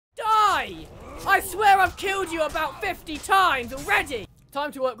I swear I've killed you about 50 times already!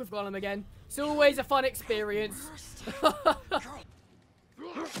 Time to work with Gollum again. It's always a fun experience.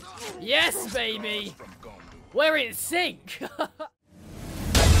 Yes, baby! We're in sync!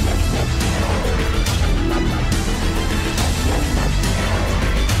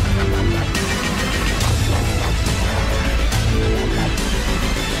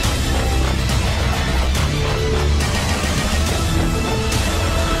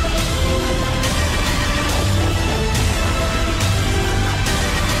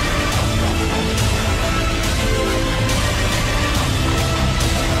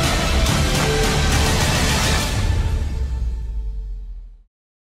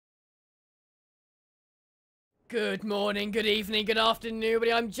 Good morning, good evening, good afternoon,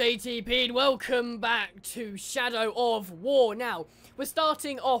 everybody. I'm JTP and welcome back to Shadow of War. Now, we're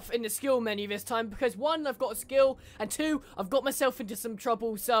starting off in the skill menu this time because one, I've got a skill, and two, I've got myself into some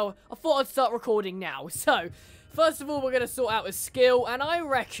trouble, so I thought I'd start recording now. So, first of all, we're going to sort out a skill, and I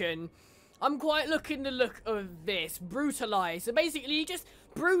reckon I'm quite looking the look of this. Brutalize. So basically, you just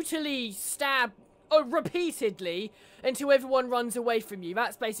brutally stab repeatedly until everyone runs away from you.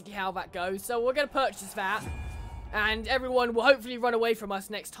 That's basically how that goes. So we're going to purchase that. And everyone will hopefully run away from us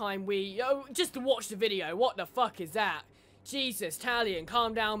next time we... just to watch the video. What the fuck is that? Jesus, Talion,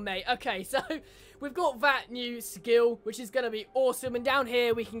 calm down, mate. Okay, so we've got that new skill, which is going to be awesome. And down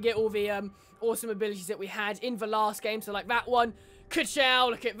here, we can get all the awesome abilities that we had in the last game. So like that one. Ka-chow,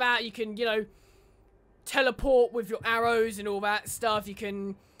 look at that. You can, you know, teleport with your arrows and all that stuff. You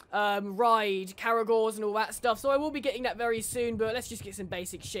can ride Caragors and all that stuff. So I will be getting that very soon. But let's just get some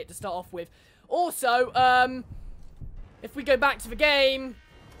basic shit to start off with. Also, if we go back to the game,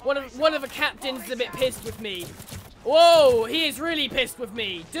 one of the captains is a bit pissed with me. Whoa, he is really pissed with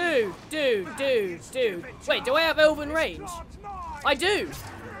me. Dude. Wait, do I have elven range? I do.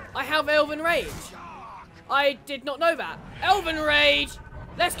 I have elven range. I did not know that. Elven rage.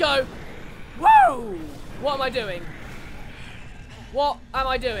 Let's go. Whoa. What am I doing? What am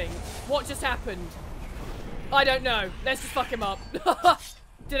I doing? What just happened? I don't know. Let's just fuck him up.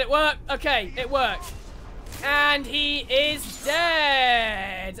 Did it work? Okay, it worked. And he is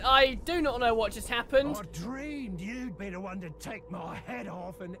dead. I do not know what just happened. I dreamed you'd be the one to take my head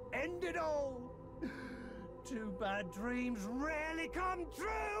off and end it all. Too bad dreams rarely come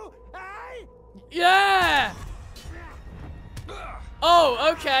true, eh? Yeah.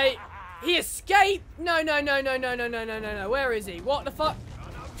 Oh, okay. He escaped. No. Where is he? What the fuck?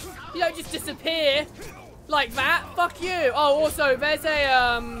 You don't just disappear like that. Fuck you. Oh, also, there's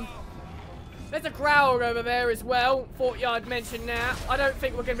a growler over there as well. Thought I'd mention that. I don't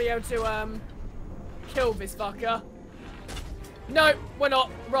think we're going to be able to, kill this fucker. No, we're not.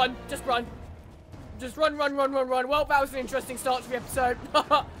 Run. Just run. Just run. Well, that was an interesting start to the episode.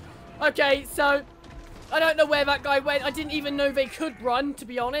 Okay, so, I don't know where that guy went. I didn't even know they could run, to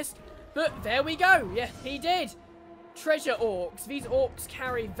be honest. But there we go. Yeah, he did. Treasure orcs. These orcs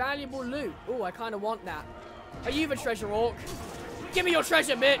carry valuable loot. Oh, I kind of want that. Are you the treasure orc? Give me your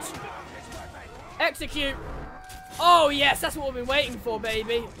treasure, bitch. Execute. Oh, yes, that's what we've been waiting for,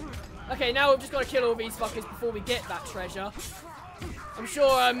 baby. Okay, now we've just got to kill all these fuckers before we get that treasure. I'm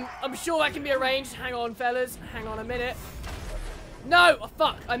sure that can be arranged. Hang on, fellas. Hang on a minute. No! Oh,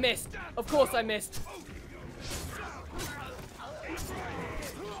 fuck. I missed. Of course I missed.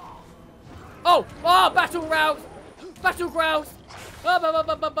 Oh! Oh, battle routes! Battlegrounds!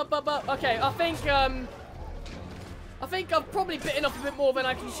 Okay, I think I've probably bitten off a bit more than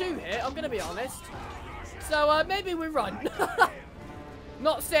I can chew here, I'm gonna be honest. So, maybe we run.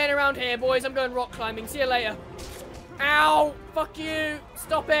 Not staying around here, boys. I'm going rock climbing. See you later. Ow! Fuck you!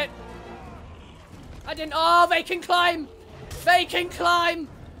 Stop it! I didn't... Oh, they can climb! They can climb!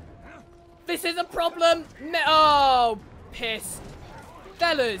 This is a problem! Oh, piss.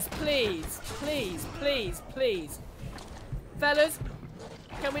 Fellas, please. Fellas,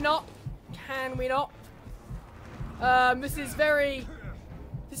 can we not? Can we not? This is very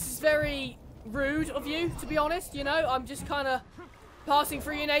rude of you, to be honest, you know? I'm just kind of passing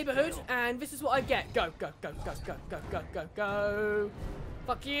through your neighborhood, and this is what I get. Go.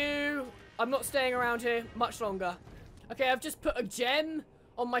 Fuck you. I'm not staying around here much longer. Okay, I've just put a gem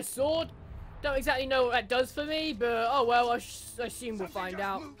on my sword. Don't exactly know what that does for me, but oh well, I assume we'll find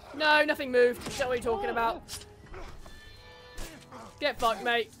out. No, nothing moved. Is that what you're talking about? Get fucked,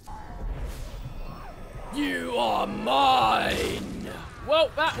 mate. You are mine! Well,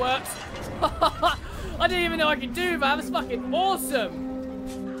 that works. I didn't even know I could do that. That's fucking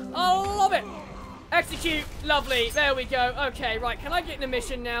awesome. I love it. Execute. Lovely. There we go. Okay, right. Can I get in the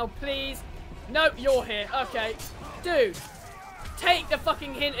mission now, please? Nope, you're here. Okay. Dude, take the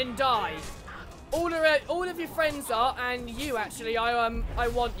fucking hint and die. All of your friends are, and you actually. I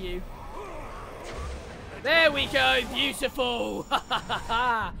want you. There we go. Beautiful.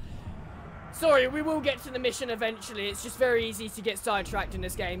 Sorry, we will get to the mission eventually. It's just very easy to get sidetracked in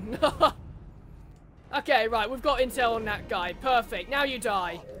this game. Okay, right. We've got intel on that guy. Perfect. Now you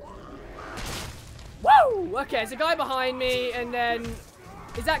die. Woo! Okay, there's a guy behind me, and then...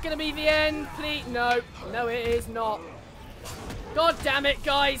 Is that going to be the end? Please? No. No, it is not. God damn it,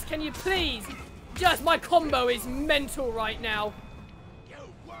 guys. Can you please... Just, my combo is mental right now.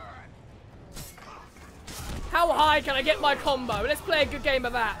 How high can I get my combo? Let's play a good game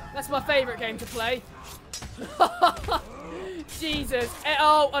of that. That's my favourite game to play. Jesus.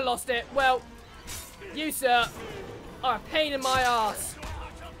 Oh, I lost it. Well, you, sir, are a pain in my ass.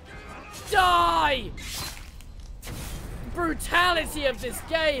 Die! The brutality of this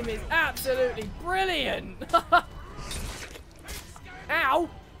game is absolutely brilliant. Ow!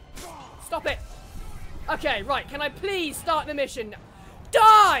 Stop it. Okay, right. Can I please start the mission?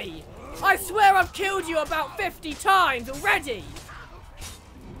 Die! I swear I've killed you about 50 times already!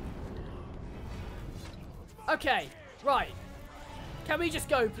 Okay, right. Can we just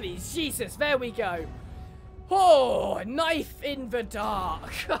go, please? Jesus, there we go. Oh, knife in the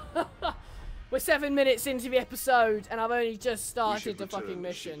dark. We're 7 minutes into the episode, and I've only just started the fucking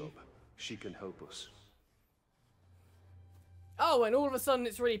mission. She can help us. Oh, and all of a sudden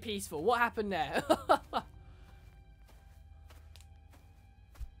it's really peaceful. What happened there?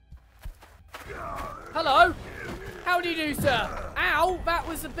 Hello? How do you do, sir? Ow, that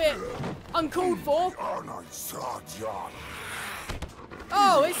was a bit uncalled for.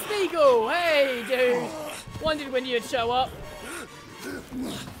 Oh, it's Smeagol. Hey, dude. Wondered when you'd show up.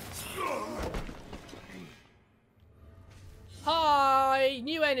 Hi,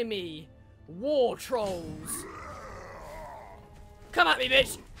 new enemy. War trolls. Come at me,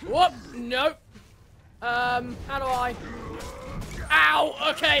 bitch. Whoop, nope. How do I... Ow,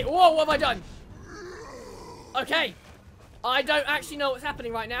 okay. Whoa, what have I done? Okay. I don't actually know what's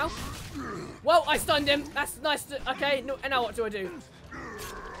happening right now. Well, I stunned him. That's nice to... Okay, no, and now what do I do?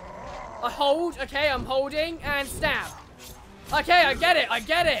 I hold. Okay, I'm holding. And stab. Okay, I get it. I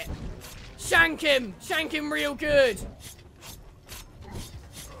get it. Shank him. Shank him real good.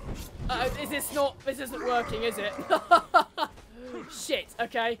 Is this not... This isn't working, is it? Shit.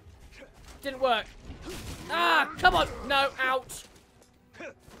 Okay. Didn't work. Ah, come on. No, ouch.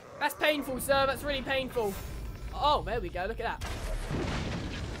 That's painful, sir. That's really painful. Oh, there we go. Look at that.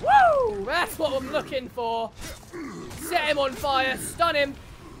 Woo! That's what I'm looking for. Set him on fire. Stun him.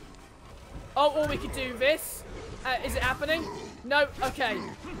 Oh, or we could do this. Is it happening? No. Okay.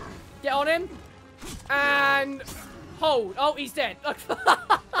 Get on him. And hold. Oh, he's dead.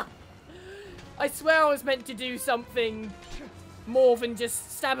 I swear I was meant to do something more than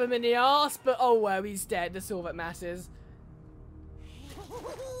just stab him in the arse, but oh well, he's dead. That's all that matters.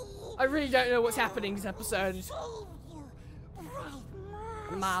 I really don't know what's happening this episode.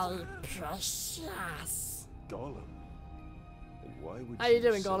 My precious. Gollum. And why would How you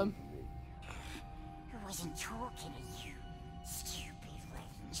doing, Gollum? I wasn't talking to you, stupid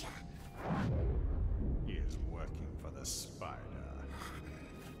ranger. He is working for the spider.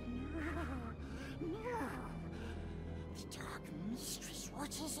 No. The Dark Mistress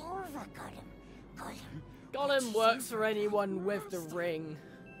watches over Gollum. Gollum works for anyone with the ring.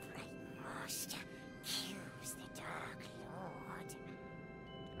 Great Master cues the Dark Lord.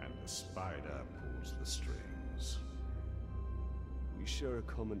 And the spider pulls the strings. we share a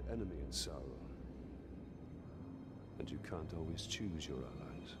common enemy in Sauron? And you can't always choose your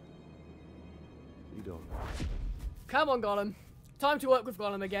allies. Lead on. Come on, Gollum. Time to work with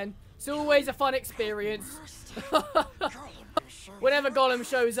Gollum again. It's always a fun experience. Whenever Gollum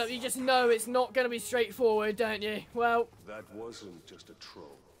shows up, you just know it's not going to be straightforward, don't you? Well... That wasn't just a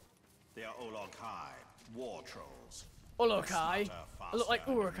troll. They are Olokai, war trolls. Olokai? I look like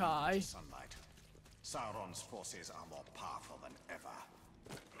Urukai. Sunlight. Sauron's forces are more powerful than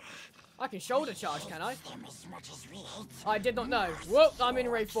ever. I can shoulder charge, can I? Them as much as we hate them. I did not know. Whoop, I'm in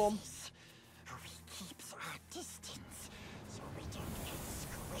ray form. We keeps our distance, so we don't get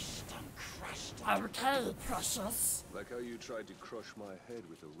squished and crushed. Okay, precious. Like how you tried to crush my head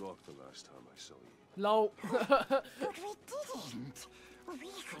with a rock the last time I saw you. Lol. But we didn't.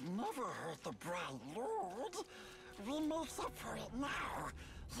 We could never hurt the Bright Lord. We make up for it now.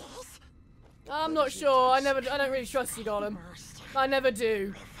 Yes? I'm not sure. I don't really trust you, Gollum. Master, I never do.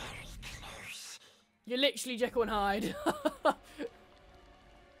 we're very close. You're literally Jekyll and Hyde.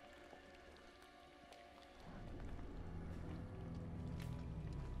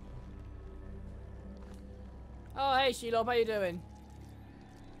 Oh, hey, Shelob, how you doing?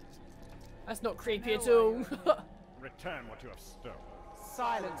 That's not creepy at all. Return what you have stolen.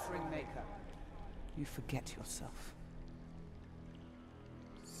 Silence, Ringmaker. You forget yourself.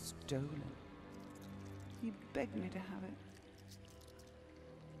 Stolen. You begged me to have it.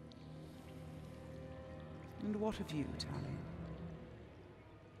 And what of you, Talion?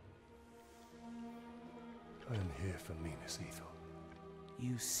 I am here for Minas Ithil.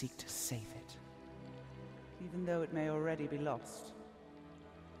 You seek to save it, even though it may already be lost.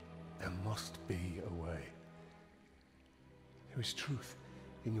 There must be a way. There is truth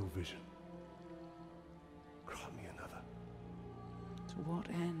in your vision. Grant me another. To what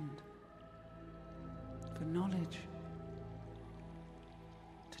end? For knowledge?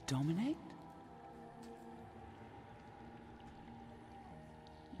 To dominate?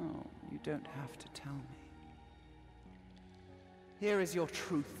 Oh, you don't have to tell me. Here is your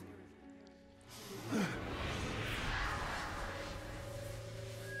truth.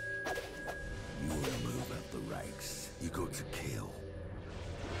 You want to move up the ranks, you got to kill.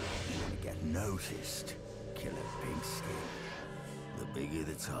 You want to get noticed, kill a pink skin. The bigger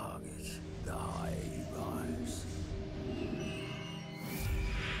the target, the higher you rise.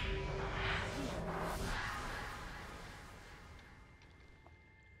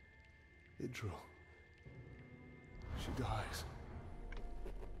 Idril. She dies.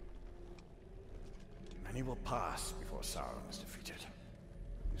 Many will pass before Sauron is defeated.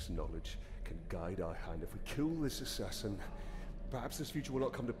 This knowledge can guide our hand. If we kill this assassin, perhaps this future will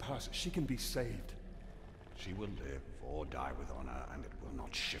not come to pass. She can be saved. She will live or die with honor, and it will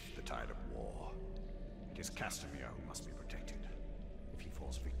not shift the tide of war. It is Castamere who must be protected. If he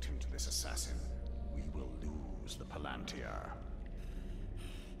falls victim to this assassin, we will lose the Palantir.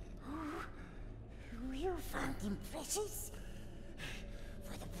 You found him precious?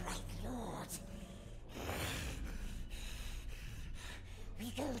 For the Bright Lord.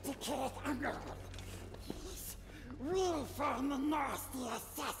 We go to Kirith Umber. Yes, we'll find the nasty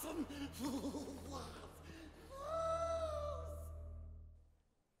assassin.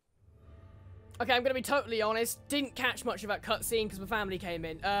 Okay, I'm gonna be totally honest. Didn't catch much of that cutscene because my family came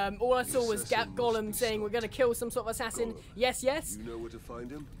in. All I saw was Gollum saying we're gonna kill some sort of assassin. Gollum, yes, yes. You know where to find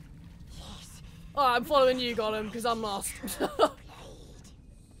him? Oh, I'm following you, Gollum, because I'm lost. A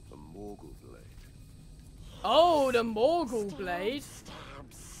Morgul blade. Oh, the Morgul blade.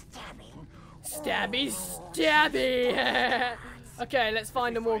 Stabby, stabby. Okay, let's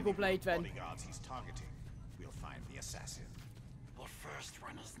find the Morgul blade then. Bodyguards he's targeting. We'll find the assassin. The first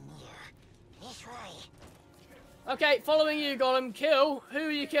one is near. This way. Okay, following you, Gollum. Kill. Who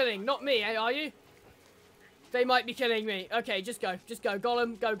are you killing? Not me, eh, are you? They might be killing me. Okay, just go. Just go.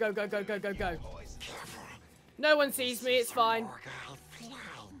 Gollum, go, go, go, go, go, go, go. No one sees me, it's fine.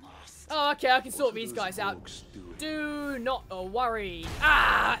 Oh, okay, I can sort these guys out. Do not worry.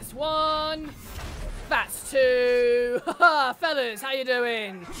 Ah, that's one. That's two. Haha, fellas, how you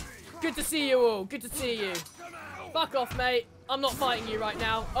doing? Good to see you all. Good to see you. Fuck off, mate. I'm not fighting you right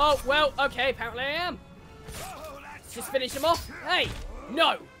now. Oh, well, okay, apparently I am. Let's just finish him off. Hey,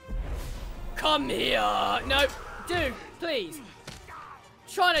 no. Come here. No, dude, please.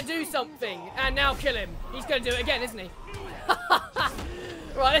 Trying to do something, and now kill him. He's going to do it again, isn't he?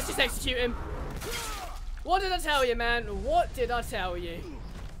 Right, let's just execute him. What did I tell you, man? What did I tell you?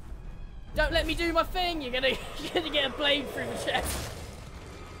 Don't let me do my thing. You're gonna get a blade through the chest.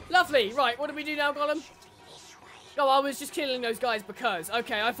 Lovely. Right, what do we do now, Gollum? Oh, I was just killing those guys because.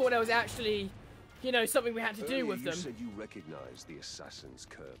 Okay, I thought there was actually, you know, something we had to do with them. You said you recognized the assassin's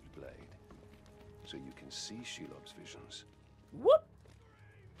curved blade, so you can see Shelob's visions. Whoop.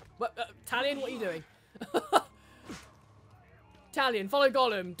 What, Talion, what are you doing? Talion, follow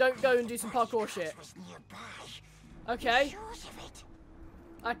Gollum. Don't go and do some parkour shit. Okay.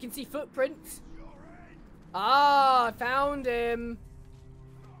 I can see footprints. Ah, I found him.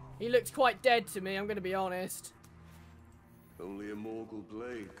 He looks quite dead to me, I'm going to be honest. Only a Morgul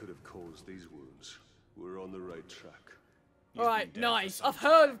blade could have caused these wounds. We're on the right track. Alright, nice. I've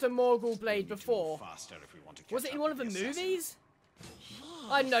heard of the Morgul blade before. Was it in one of the movies?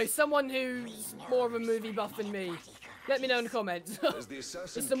 I don't know, someone who's more of a movie buff than me. Let me know in the comments. It's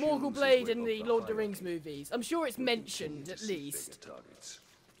the Morgul blade in the Lord of the Rings movies. I'm sure it's mentioned, at least.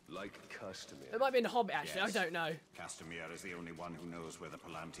 Like Castamere. It might be in the Hobbit, actually. Yes. I don't know. Castamere is the only one who knows where the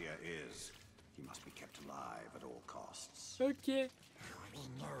Palantir is. He must be kept alive at all costs. Okay.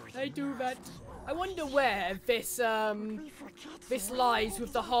 I do that. I wonder where this lies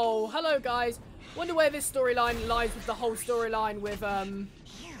with the whole... Hello, guys. Wonder where this storyline lies with the whole storyline with,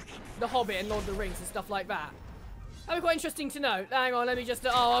 The Hobbit and Lord of the Rings and stuff like that. That'd be quite interesting to know. Hang on, let me just...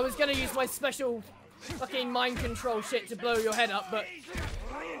 oh, I was going to use my special fucking mind control shit to blow your head up, but...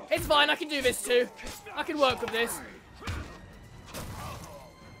 It's fine, I can do this too. I can work with this.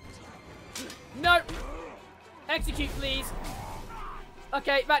 No! Execute, please.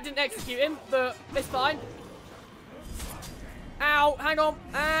 Okay, that didn't execute him, but it's fine. Ow, hang on,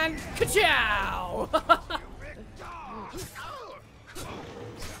 and ka-chow!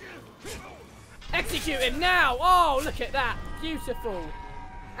 Execute him now! Oh, look at that. Beautiful.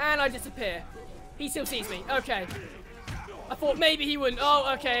 And I disappear. He still sees me. Okay. I thought maybe he wouldn't.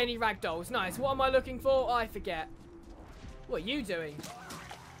 Oh, okay, any ragdolls. Nice. What am I looking for? I forget. What are you doing?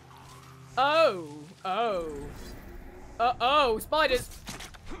 Oh. Oh. Uh-oh. Spiders.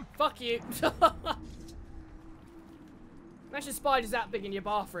 Fuck you. Imagine spiders that big in your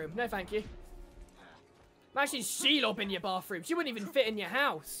bathroom. No, thank you. Imagine Shelob in your bathroom. She wouldn't even fit in your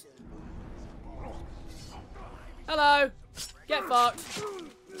house. Hello. Get fucked.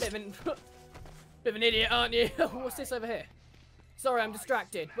 Bit of an idiot, aren't you? What's this over here? Sorry, I'm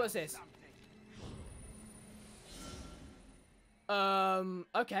distracted. What's this?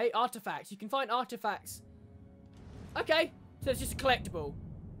 Okay, artifacts. You can find artifacts. Okay, so it's just a collectible.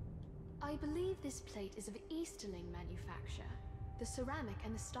 I believe this plate is of Easterling manufacture. The ceramic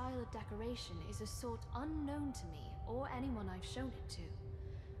and the style of decoration is a sort unknown to me or anyone I've shown it to.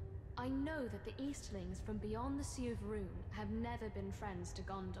 I know that the Easterlings from beyond the Sea of Rune have never been friends to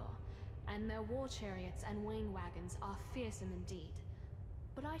Gondor, and their war chariots and wing wagons are fearsome indeed.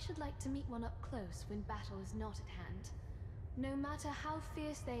 But I should like to meet one up close when battle is not at hand. No matter how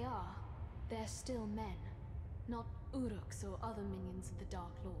fierce they are, they're still men, not Uruks or other minions of the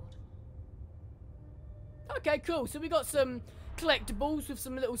Dark Lord. Okay, cool. So we got some collectibles with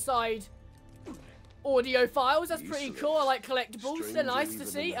some little side audio files. That's pretty cool. I like collectibles. They're nice to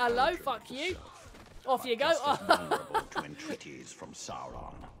see. Hello, fuck you. Off you go. To entreaties from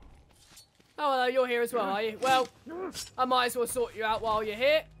Sauron. Oh, hello, you're here as well, are you? Well, I might as well sort you out while you're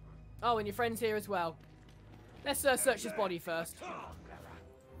here. Oh, and your friend's here as well. Let's search his body first.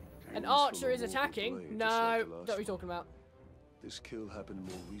 An archer is attacking? No, don't know what you're talking about. This kill happened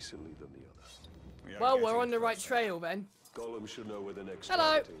more recently than the other. Well, we're on the right trail then. Gollum should know where the next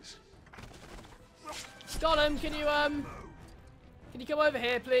Hello. target is. Gollum, can you come over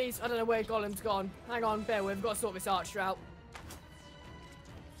here, please? I don't know where Gollum's gone. Hang on, bear with. We've got to sort this archer out.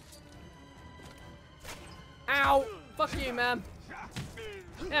 Ow! Fuck you, man.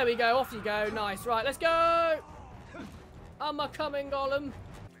 There we go. Off you go. Nice. Right, let's go. I'm a coming, Gollum.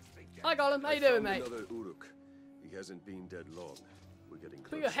 Hi, Gollum. How you doing, mate? Another Uruk. He hasn't been dead long. We're getting close.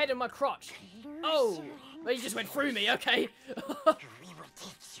 Put your head in my crotch. Oh, well, you just went through me. Okay. We will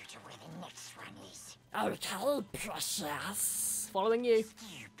teach you to where the next one is. Okay, precious. Following you.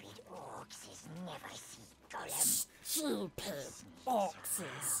 Stupid orcs never see Gollum. Stupid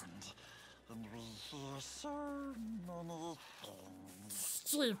boxes. And we hear so many things.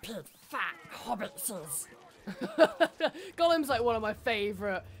 Stupid fat hobbitses. Gollum's like one of my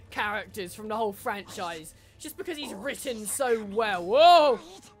favourite characters from the whole franchise. Just because he's written so well. Whoa!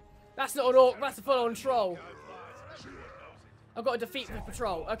 That's not an orc, that's a full-on troll. I've got to defeat the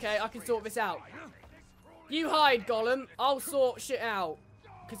patrol. Okay, I can sort this out. You hide, Gollum. I'll sort shit out.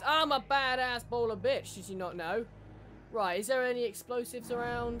 Because I'm a badass bowler bitch, did you not know? Right, is there any explosives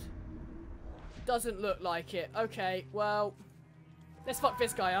around? Doesn't look like it. Okay, well, let's fuck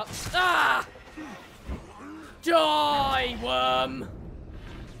this guy up. Ah! Die, worm!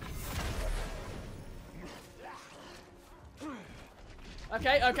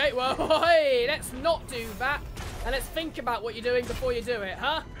 Okay, okay, well, hey, let's not do that. And let's think about what you're doing before you do it,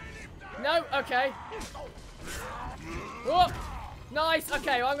 huh? No? Okay. Oh, nice.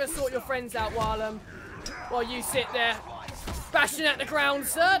 Okay, well, I'm going to sort your friends out while you sit there bashing at the ground,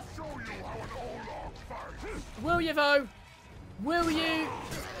 sir. Will you, though? Will you?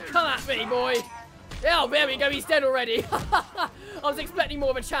 Come at me, boy. Oh, there we go. He's dead already. I was expecting more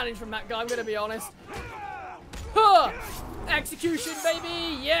of a challenge from that guy, I'm going to be honest. Huh! Execution,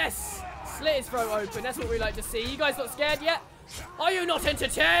 baby! Yes! Slit his throat open. That's what we like to see. You guys not scared yet? Are you not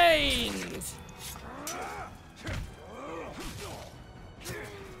entertained?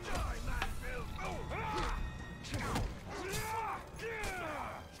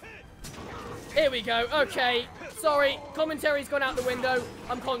 Here we go. Okay. Sorry. Commentary's gone out the window.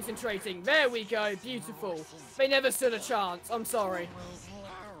 I'm concentrating. There we go. Beautiful. They never stood a chance. I'm sorry.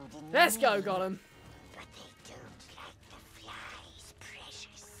 Let's go, Gollum. But they don't like the flies,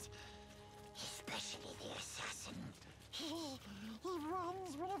 precious. Especially the assassin. He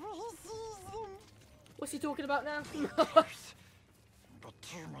runs whenever he sees them. What's he talking about now? But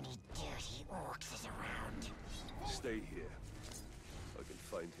too many dirty orcs is around. Stay here. I can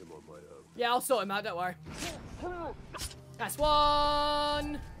find him on my own. Yeah, I'll sort him out. Don't worry. That's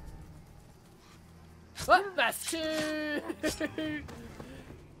one. Oh, that's two.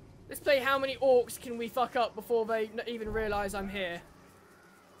 Let's play how many orcs can we fuck up before they even realise I'm here.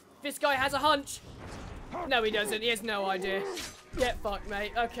 This guy has a hunch. No, he doesn't. He has no idea. Get fucked,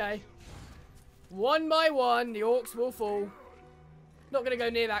 mate. Okay. One by one, the orcs will fall. Not going to go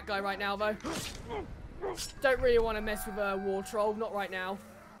near that guy right now, though. Don't really want to mess with a war troll. Not right now.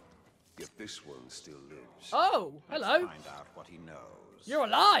 If this one still lives. Oh, hello. Let's find out what he knows. You're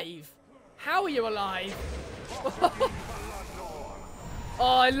alive. How are you alive?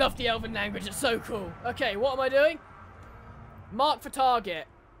 Oh, I love the elven language. It's so cool. Okay, what am I doing? Mark for target.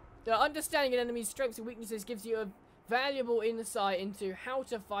 The understanding an enemy's strengths and weaknesses gives you a valuable insight into how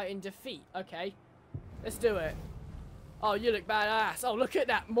to fight and defeat. Okay, let's do it. Oh, you look badass. Oh, look at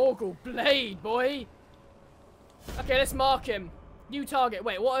that Morgul blade, boy. Okay, let's mark him. New target.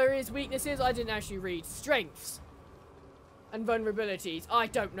 Wait, what are his weaknesses? I didn't actually read. Strengths and vulnerabilities. I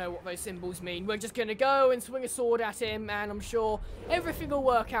don't know what those symbols mean. We're just going to go and swing a sword at him, and I'm sure everything will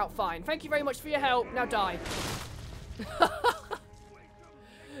work out fine. Thank you very much for your help. Now die.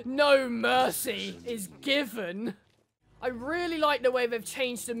 No mercy is given. I really like the way they've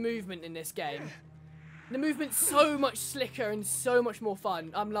changed the movement in this game. The movement's so much slicker and so much more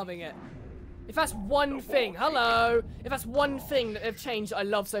fun. I'm loving it. If that's one thing, hello. If that's one thing that they've changed that I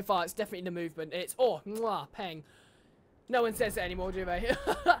love so far, it's definitely the movement. It's, oh, mwah, peng. No one says it anymore, do they?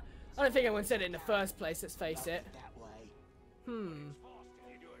 I don't think anyone said it in the first place, let's face it.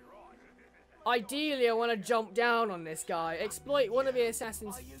 Ideally, I want to jump down on this guy. Exploit one of the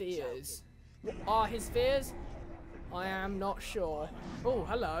assassin's fears. What are his fears? I am not sure. Oh,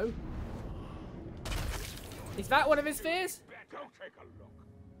 hello. Is that one of his fears?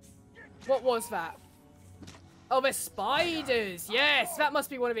 What was that? Oh, they're spiders. Yes, that must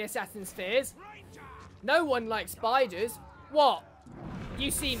be one of the assassin's fears. No one likes spiders. What?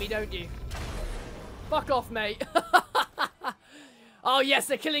 You see me, don't you? Fuck off, mate. Oh, yes,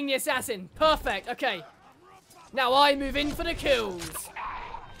 they're killing the assassin. Perfect. Okay. Now I move in for the kills.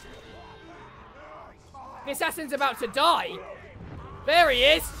 The assassin's about to die. There he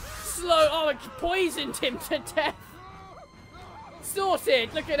is. Slow. Oh, I poisoned him to death.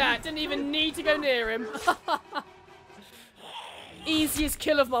 Sorted. Look at that. Didn't even need to go near him. Easiest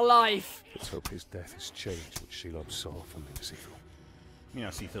kill of my life. Let's hope his death has changed what Shelob saw from Minas Ithil.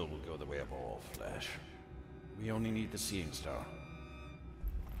 Minas Ithil will go the way of all flesh. We only need the Seeing Star.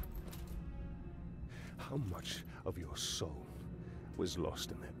 How much of your soul was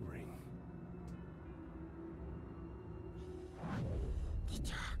lost in that ring? The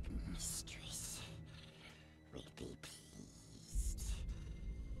Dark Mistress will be pleased.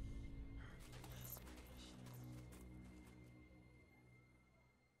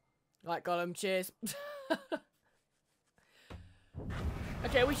 Right, Gollum, cheers.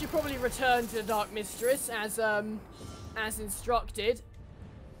 Okay, we should probably return to the Dark Mistress as instructed.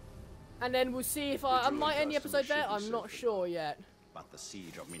 And then we'll see if I might end the episode there. I'm not sure yet. But the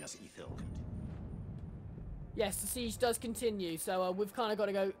siege of Minas Ithil. Yes, the siege does continue, so we've kind of got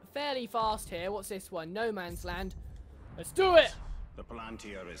to go fairly fast here. What's this one? No Man's Land. Let's do it! The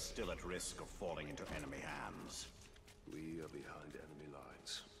Palantir is still at risk of falling into enemy hands. We are behind enemy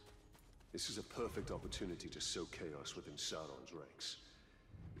lines. This is a perfect opportunity to sow chaos within Sauron's ranks.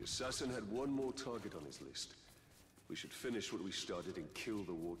 The assassin had one more target on his list. We should finish what we started and kill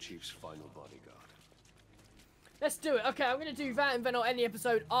the warchief's final bodyguard. Let's do it. Okay, I'm going to do that and then I'll end the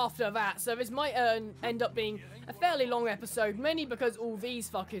episode after that. So this might end up being a fairly long episode, mainly because all these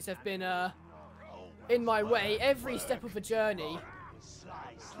fuckers have been in my way every step of the journey.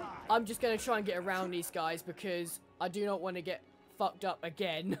 I'm just going to try and get around these guys because I do not want to get fucked up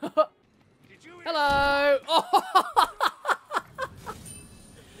again. Hello! Oh!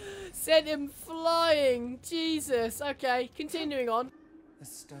 Sent him flying. Jesus. Okay, continuing on. The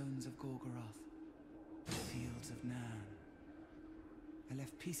stones of Gorgoroth. The fields of Nan. I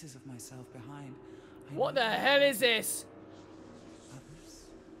left pieces of myself behind. What the hell is this?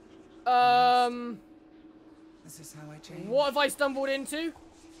 Others? This is how I changed. What have I stumbled into?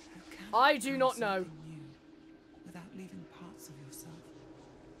 I do not know. New, without leaving parts of yourself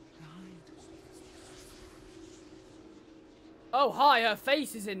behind. Oh, hi, her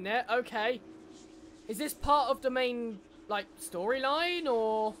face is in there. Okay. Is this part of the main, like, storyline,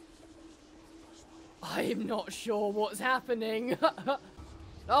 or... I'm not sure what's happening.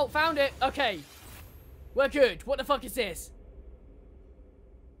 Oh, found it. Okay. We're good. What the fuck is this?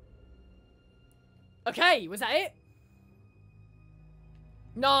 Okay, was that it?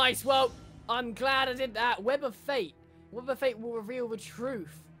 Nice. Well, I'm glad I did that. Web of Fate. Web of Fate will reveal the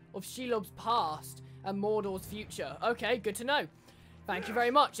truth of Shelob's past and Mordor's future. Okay, good to know. Thank you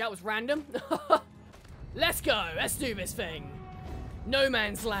very much. That was random. Let's go. Let's do this thing. No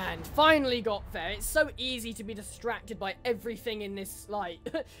Man's Land. Finally got there. It's so easy to be distracted by everything in this, like,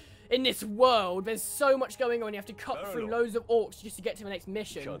 in this world. There's so much going on. You have to cut through loads of orcs just to get to the next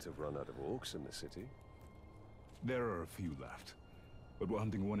mission. Can't have run out of orcs in the city. There are a few left, but we're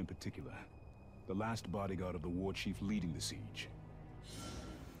hunting one in particular. The last bodyguard of the warchief leading the siege.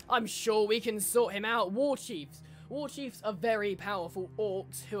 I'm sure we can sort him out. Warchiefs. Warchiefs are very powerful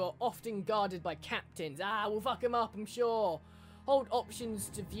orcs who are often guarded by captains. Ah, we'll fuck him up, I'm sure. Hold options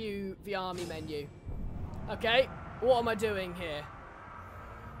to view the army menu. Okay, what am I doing here?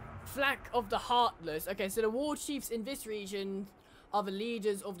 Flak of the Heartless. Okay, so the warchiefs in this region are the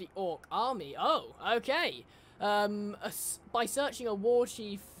leaders of the orc army. Oh, okay. By searching a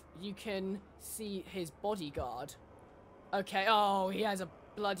warchief, you can see his bodyguard. Okay, oh, he has a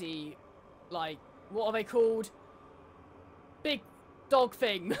bloody, like, what are they called? Big dog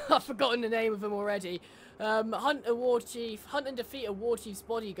thing. I've forgotten the name of them already. Hunt and defeat a warchief's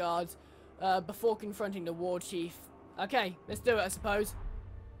bodyguards before confronting the warchief. Okay, let's do it, I suppose.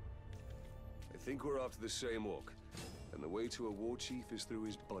 I think we're after the same orc, and the way to a warchief is through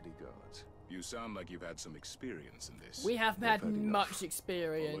his bodyguards. You sound like you've had some experience in this. We have had much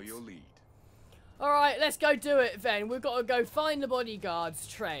experience. Follow your lead. Alright, let's go do it then. We've got to go find the bodyguard's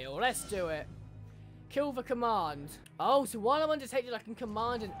trail. Let's do it. Kill the command. Oh, so while I'm undetected, I can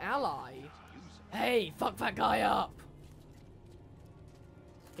command an ally. Hey, fuck that guy up.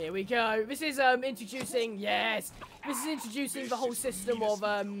 Here we go. This is introducing, yes, this is introducing the whole system of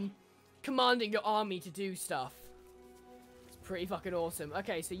commanding your army to do stuff. It's pretty fucking awesome.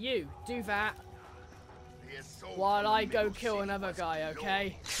 Okay, so you do that while I go kill another guy,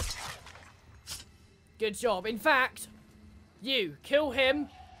 okay? Good job. In fact, you kill him,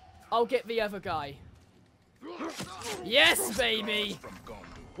 I'll get the other guy. Yes, baby!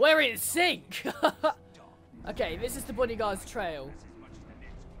 We're in sync! Okay, this is the bodyguard's trail.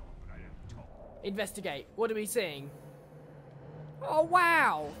 Investigate. What are we seeing? Oh,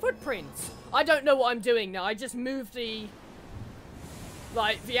 wow! Footprints! I don't know what I'm doing now. I just moved the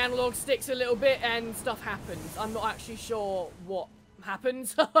analog sticks a little bit and stuff happens. I'm not actually sure what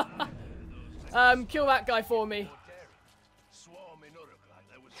happens. Kill that guy for me.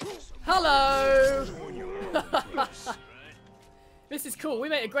 Hello! This is cool. We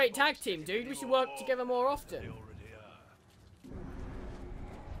made a great tag team, dude. We should work together more often.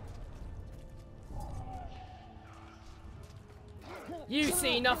 You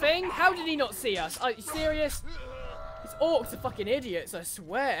see nothing? How did he not see us? Are you serious? These orcs are fucking idiots, I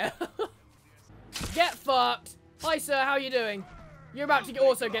swear. Get fucked. Hi, sir. How you doing? You're about to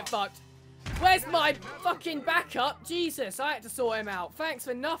also get fucked. Where's my fucking backup? Jesus, I had to sort him out. Thanks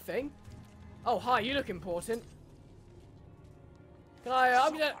for nothing. Oh, hi. You look important. Can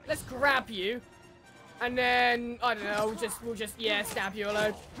I, let's grab you. And then, I don't know, we'll just, yeah, stab you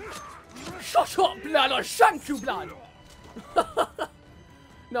alone. Shut up, blood, I shank you, blood.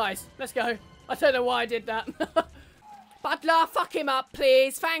 Nice, let's go. I don't know why I did that. Butler, fuck him up,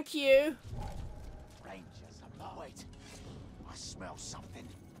 please, thank you. Rangers, wait. I smell something.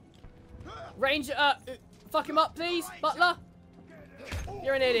 Ranger, fuck him up, please, Butler.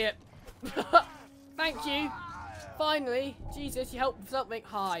 You're an idiot. Thank you. Finally, Jesus, you helped with something.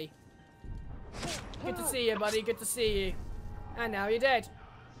 Hi. Good to see you, buddy. Good to see you. And now you're dead.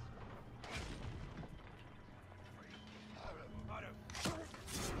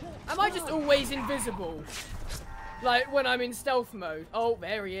 Am I just always invisible? Like when I'm in stealth mode? Oh,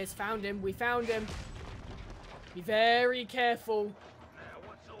 there he is. Found him. We found him. Be very careful.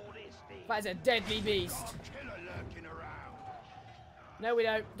 That is a deadly beast. No, we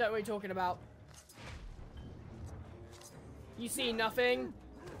don't. Don't know what you're talking about. You see nothing?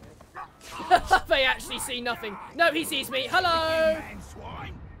 They actually see nothing. No, he sees me. Hello.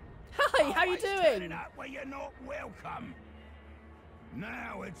 Hi, how you doing? Where you're not welcome.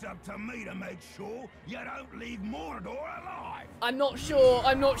 Now it's up to me to make sure you don't leave Mordor alive. I'm not sure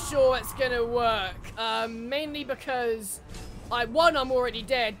it's gonna work. Mainly because one, I'm already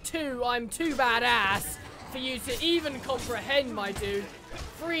dead. Two, I'm too badass for you to even comprehend, my dude.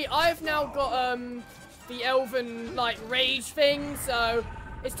 Three, I've now got the elven like rage thing, so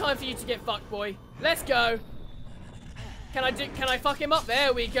it's time for you to get fucked, boy. Let's go. Can I fuck him up?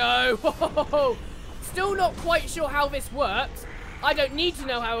 There we go. Still not quite sure how this works. I don't need to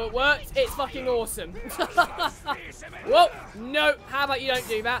know how it works. It's fucking awesome. Whoa, no. How about you don't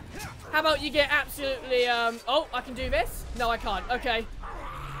do that? How about you get absolutely, oh, I can do this? No, I can't. Okay.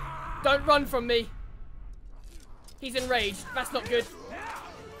 Don't run from me. He's enraged. That's not good.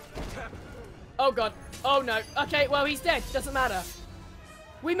 Oh god. Oh no. Okay, well he's dead. Doesn't matter.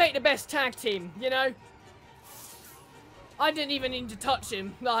 We make the best tag team, you know? I didn't even need to touch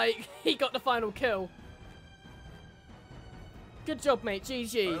him. Like, he got the final kill. Good job, mate.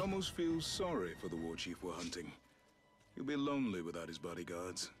 GG. I almost feel sorry for the warchief we're hunting. He'll be lonely without his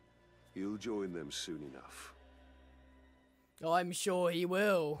bodyguards. He'll join them soon enough. Oh, I'm sure he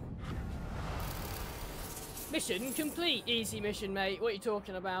will. Mission complete. Easy mission, mate. What are you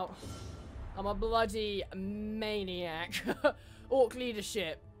talking about? I'm a bloody maniac. Orc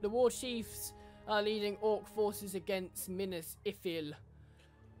leadership. The war chiefs are leading orc forces against Minas Ithil.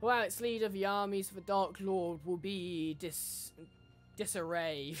 While its leader, the armies of the Dark Lord will be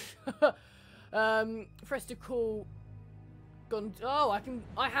disarray. Press to call. Oh,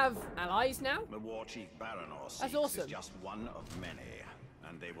 I have allies now. The warchief Baranor That's awesome. is just one of many,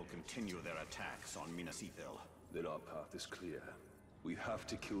 and they will continue their attacks on Minas Ithil. Then our path is clear. We have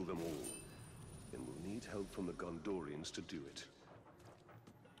to kill them all. And we'll need help from the Gondorians to do it.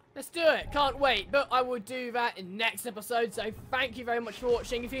 Let's do it. Can't wait. But I will do that in next episode. So thank you very much for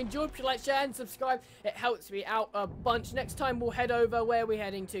watching. If you enjoyed, please like, share, and subscribe. It helps me out a bunch. Next time we'll head over. Where are we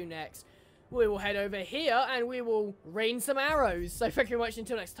heading to next? We will head over here and we will rain some arrows. So thank you very much.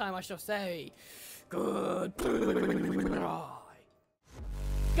 Until next time, I shall say goodbye.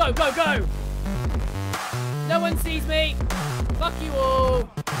 Go, go, go! No one sees me. Fuck you all.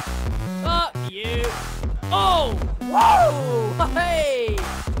 Fuck you. Oh! Whoa! Hey!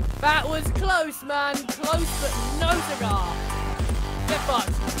 That was close, man. Close, but no cigar. Get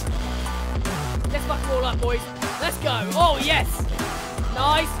fucked. Let's fuck them all up, boys. Let's go. Oh, yes!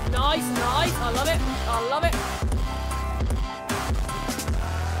 Nice, nice, nice. I love it. I love it.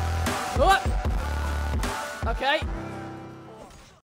 What? Okay.